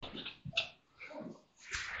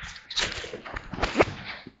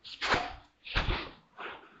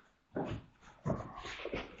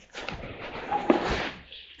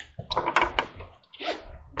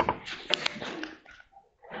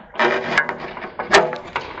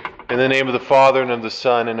In the name of the Father, and of the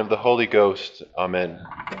Son, and of the Holy Ghost. Amen.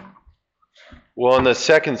 Well, on the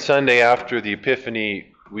second Sunday after the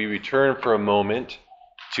Epiphany, we return for a moment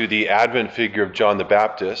to the Advent figure of John the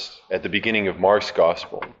Baptist at the beginning of Mark's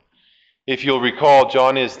Gospel. If you'll recall,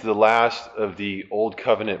 John is the last of the Old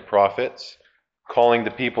Covenant prophets, calling the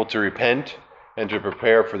people to repent and to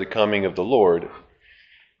prepare for the coming of the Lord.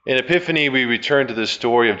 In Epiphany, we return to the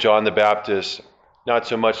story of John the Baptist, not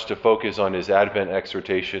so much to focus on his Advent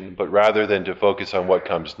exhortation, but rather than to focus on what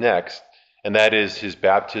comes next, and that is his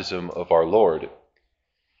baptism of our Lord.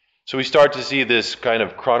 So we start to see this kind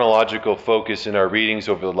of chronological focus in our readings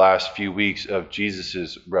over the last few weeks of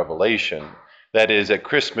Jesus' revelation. That is, at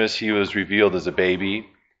Christmas, he was revealed as a baby.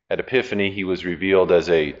 At Epiphany, he was revealed as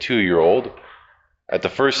a 2-year-old. At the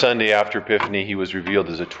first Sunday after Epiphany, he was revealed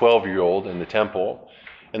as a 12-year-old in the temple.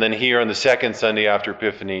 And then here on the second Sunday after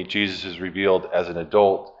Epiphany, Jesus is revealed as an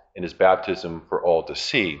adult in his baptism for all to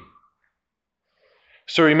see.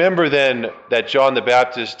 So remember then that John the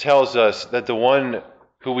Baptist tells us that the one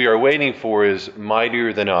who we are waiting for is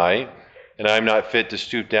mightier than I, and I am not fit to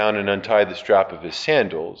stoop down and untie the strap of his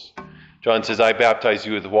sandals. John says, I baptize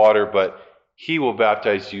you with water, but he will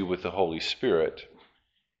baptize you with the Holy Spirit.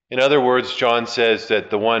 In other words, John says that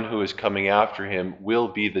the one who is coming after him will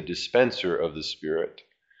be the dispenser of the Spirit.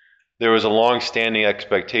 There was a long-standing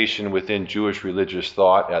expectation within Jewish religious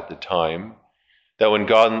thought at the time that when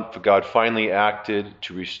God finally acted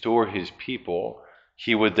to restore his people,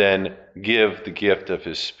 he would then give the gift of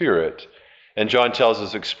his Spirit. And John tells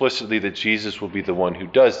us explicitly that Jesus will be the one who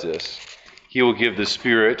does this. He will give the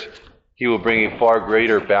Spirit. He will bring a far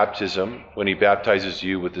greater baptism when he baptizes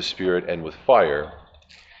you with the Spirit and with fire.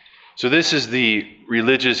 So this is the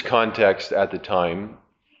religious context at the time.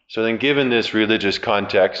 So then, given this religious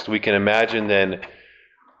context, we can imagine then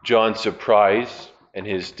John's surprise and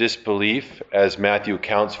his disbelief, as Matthew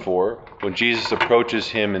accounts for, when Jesus approaches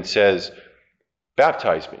him and says,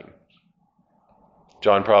 baptize me.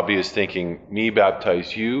 John probably is thinking, me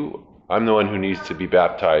baptize you? I'm the one who needs to be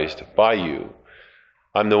baptized by you.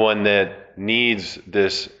 I'm the one that needs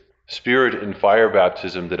this Spirit and fire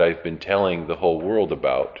baptism that I've been telling the whole world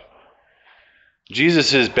about.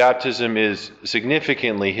 Jesus' baptism is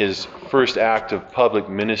significantly his first act of public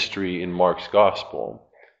ministry in Mark's Gospel.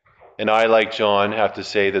 And I, like John, have to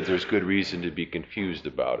say that there's good reason to be confused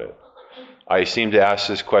about it. I seem to ask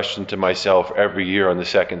this question to myself every year on the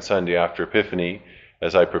second Sunday after Epiphany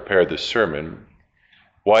as I prepare this sermon.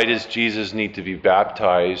 Why does Jesus need to be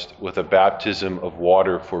baptized with a baptism of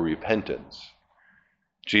water for repentance?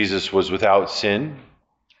 Jesus was without sin,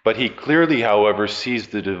 but he clearly, however, sees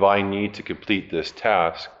the divine need to complete this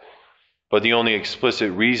task. But the only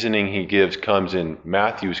explicit reasoning he gives comes in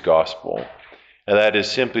Matthew's Gospel, and that is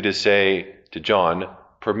simply to say to John,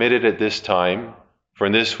 permit it at this time, for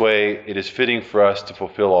in this way it is fitting for us to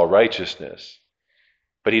fulfill all righteousness.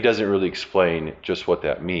 But he doesn't really explain just what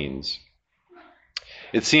that means.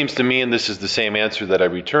 It seems to me, and this is the same answer that I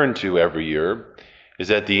return to every year, is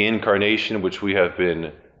that the incarnation which we have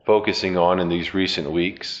been focusing on in these recent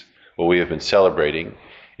weeks, what we have been celebrating,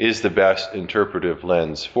 is the best interpretive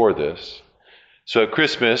lens for this. So at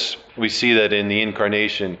Christmas, we see that in the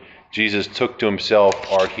incarnation, Jesus took to himself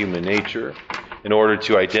our human nature in order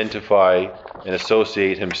to identify and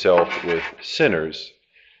associate himself with sinners.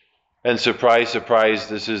 And surprise, surprise,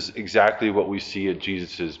 this is exactly what we see at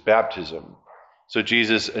Jesus' baptism. So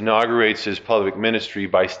Jesus inaugurates his public ministry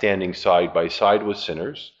by standing side by side with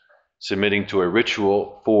sinners, submitting to a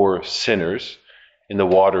ritual for sinners in the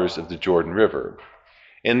waters of the Jordan River.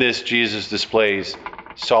 In this, Jesus displays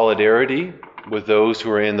solidarity with those who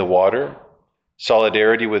are in the water,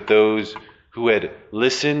 solidarity with those who had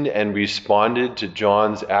listened and responded to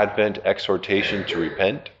John's Advent exhortation to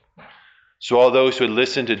repent. So all those who had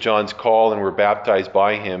listened to John's call and were baptized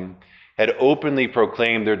by him had openly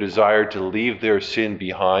proclaimed their desire to leave their sin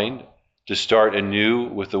behind, to start anew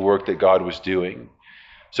with the work that God was doing.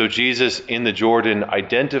 So Jesus in the Jordan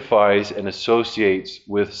identifies and associates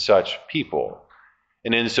with such people.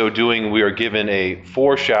 And in so doing, we are given a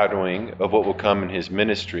foreshadowing of what will come in his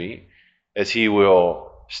ministry, as he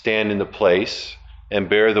will stand in the place and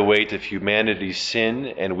bear the weight of humanity's sin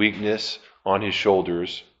and weakness on his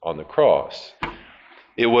shoulders on the cross.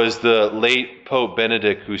 It was the late Pope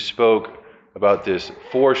Benedict who spoke about this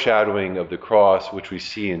foreshadowing of the cross, which we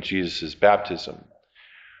see in Jesus' baptism.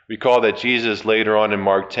 Recall that Jesus later on in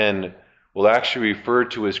Mark 10 will actually refer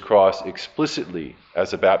to his cross explicitly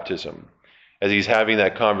as a baptism, as he's having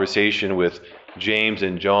that conversation with James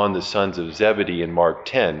and John, the sons of Zebedee, in Mark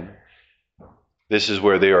 10. This is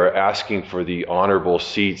where they are asking for the honorable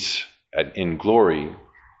seats in glory.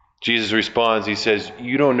 Jesus responds, he says,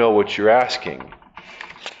 "You don't know what you're asking.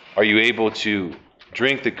 Are you able to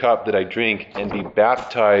drink the cup that I drink and be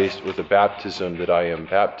baptized with the baptism that I am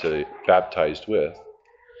baptized with?"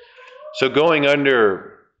 So going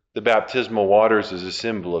under the baptismal waters is a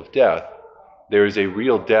symbol of death. There is a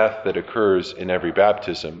real death that occurs in every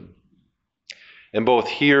baptism. And both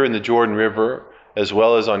here in the Jordan River, as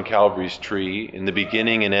well as on Calvary's tree, in the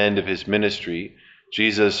beginning and end of his ministry,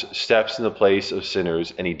 Jesus steps in the place of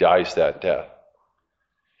sinners and he dies that death.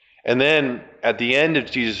 And then at the end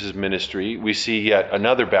of Jesus' ministry, we see yet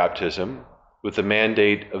another baptism with the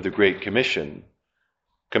mandate of the Great Commission,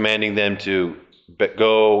 commanding them to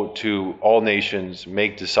go to all nations,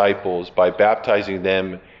 make disciples by baptizing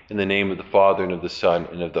them in the name of the Father and of the Son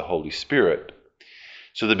and of the Holy Spirit.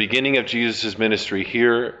 So the beginning of Jesus' ministry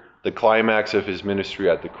here, the climax of his ministry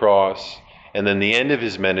at the cross, and then the end of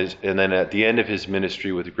his at the end of his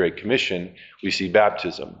ministry with the Great Commission, we see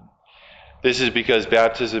baptism. This is because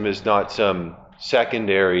baptism is not some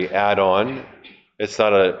secondary add-on. It's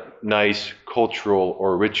not a nice cultural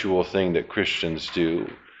or ritual thing that Christians do.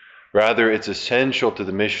 Rather, it's essential to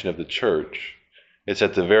the mission of the church. It's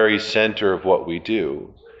at the very center of what we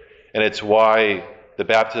do. And it's why the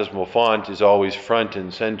baptismal font is always front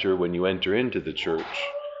and center when you enter into the church.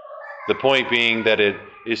 The point being that it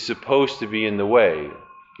is supposed to be in the way.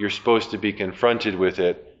 You're supposed to be confronted with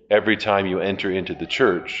it every time you enter into the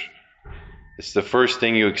church. It's the first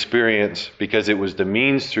thing you experience because it was the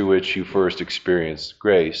means through which you first experienced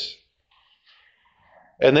grace.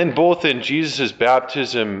 And then both in Jesus'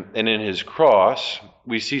 baptism and in his cross,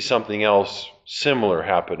 we see something else similar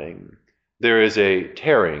happening. There is a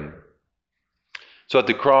tearing. So at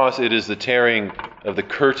the cross, it is the tearing of the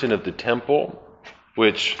curtain of the temple,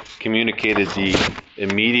 which communicated the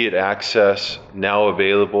immediate access now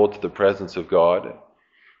available to the presence of God.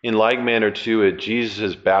 In like manner, too, at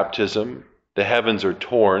Jesus' baptism, the heavens are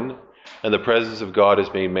torn, and the presence of God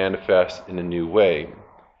is made manifest in a new way.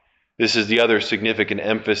 This is the other significant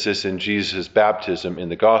emphasis in Jesus' baptism in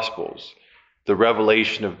the Gospels, the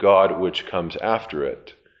revelation of God which comes after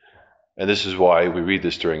it. And this is why we read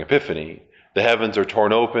this during Epiphany. The heavens are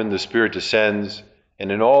torn open, the Spirit descends,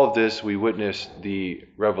 and in all of this we witness the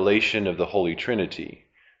revelation of the Holy Trinity.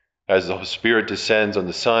 As the Spirit descends on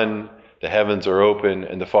the Son, the heavens are open,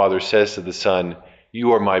 and the Father says to the Son,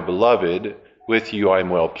 "You are my beloved, with you I am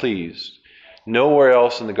well pleased." Nowhere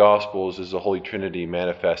else in the Gospels is the Holy Trinity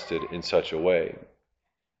manifested in such a way.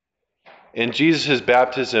 In Jesus'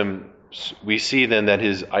 baptism, we see then that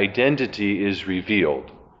his identity is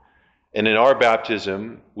revealed. And in our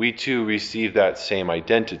baptism, we too receive that same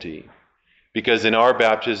identity. Because in our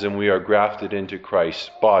baptism, we are grafted into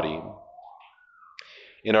Christ's body.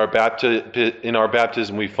 In our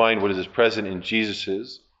baptism, we find what is present in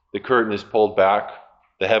Jesus's. The curtain is pulled back,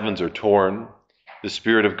 the heavens are torn, the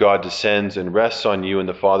Spirit of God descends and rests on you, and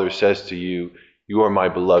the Father says to you, "You are my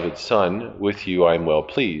beloved Son, with you I am well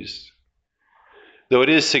pleased." Though it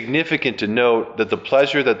is significant to note that the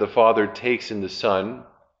pleasure that the Father takes in the Son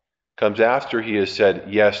comes after he has said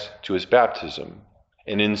yes to his baptism,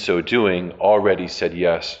 and in so doing already said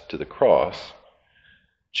yes to the cross.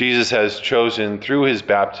 Jesus has chosen through his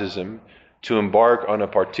baptism to embark on a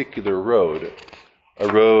particular road, a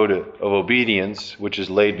road of obedience which is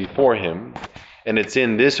laid before him, and it's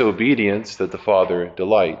in this obedience that the Father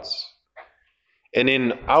delights. And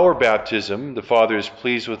in our baptism, the Father is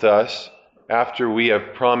pleased with us after we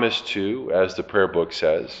have promised to, as the prayer book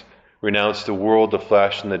says, renounce the world, the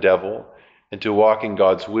flesh, and the devil, and to walk in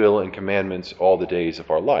God's will and commandments all the days of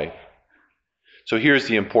our life. So here's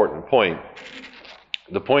the important point.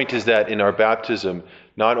 The point is that in our baptism,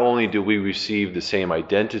 not only do we receive the same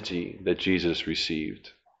identity that Jesus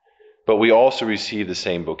received, but we also receive the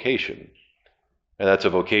same vocation. And that's a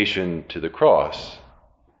vocation to the cross,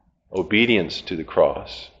 obedience to the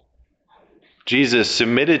cross. Jesus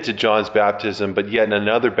submitted to John's baptism, but yet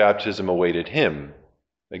another baptism awaited him.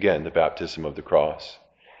 Again, the baptism of the cross.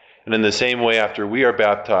 And in the same way, after we are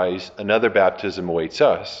baptized, another baptism awaits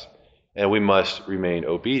us, and we must remain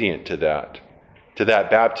obedient to that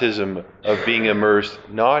baptism of being immersed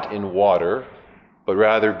not in water, but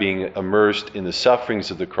rather being immersed in the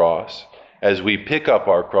sufferings of the cross as we pick up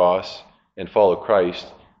our cross and follow Christ,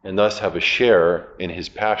 and thus have a share in his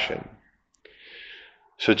passion.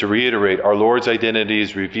 So to reiterate, our Lord's identity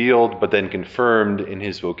is revealed, but then confirmed in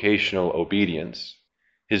his vocational obedience.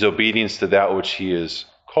 His obedience to that which he is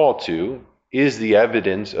called to is the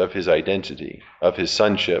evidence of his identity, of his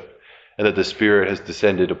sonship, and that the Spirit has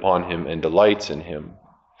descended upon him and delights in him.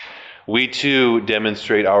 We too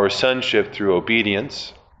demonstrate our sonship through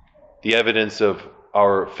obedience, the evidence of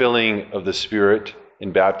our filling of the Spirit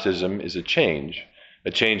in baptism is a change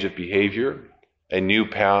of behavior, a new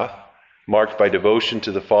path marked by devotion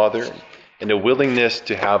to the Father, and a willingness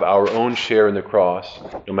to have our own share in the cross,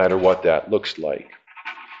 no matter what that looks like.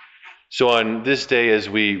 So on this day, as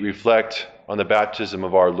we reflect on the baptism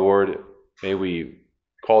of our Lord, may we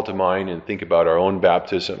call to mind and think about our own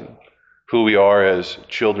baptism, who we are as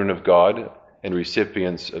children of God and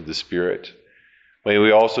recipients of the Spirit. May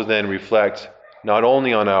we also then reflect not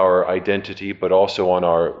only on our identity, but also on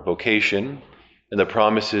our vocation and the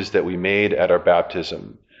promises that we made at our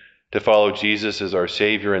baptism, to follow Jesus as our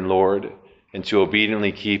Savior and Lord, and to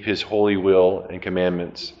obediently keep his holy will and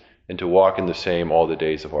commandments, and to walk in the same all the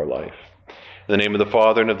days of our life. In the name of the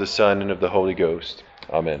Father, and of the Son, and of the Holy Ghost.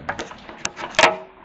 Amen.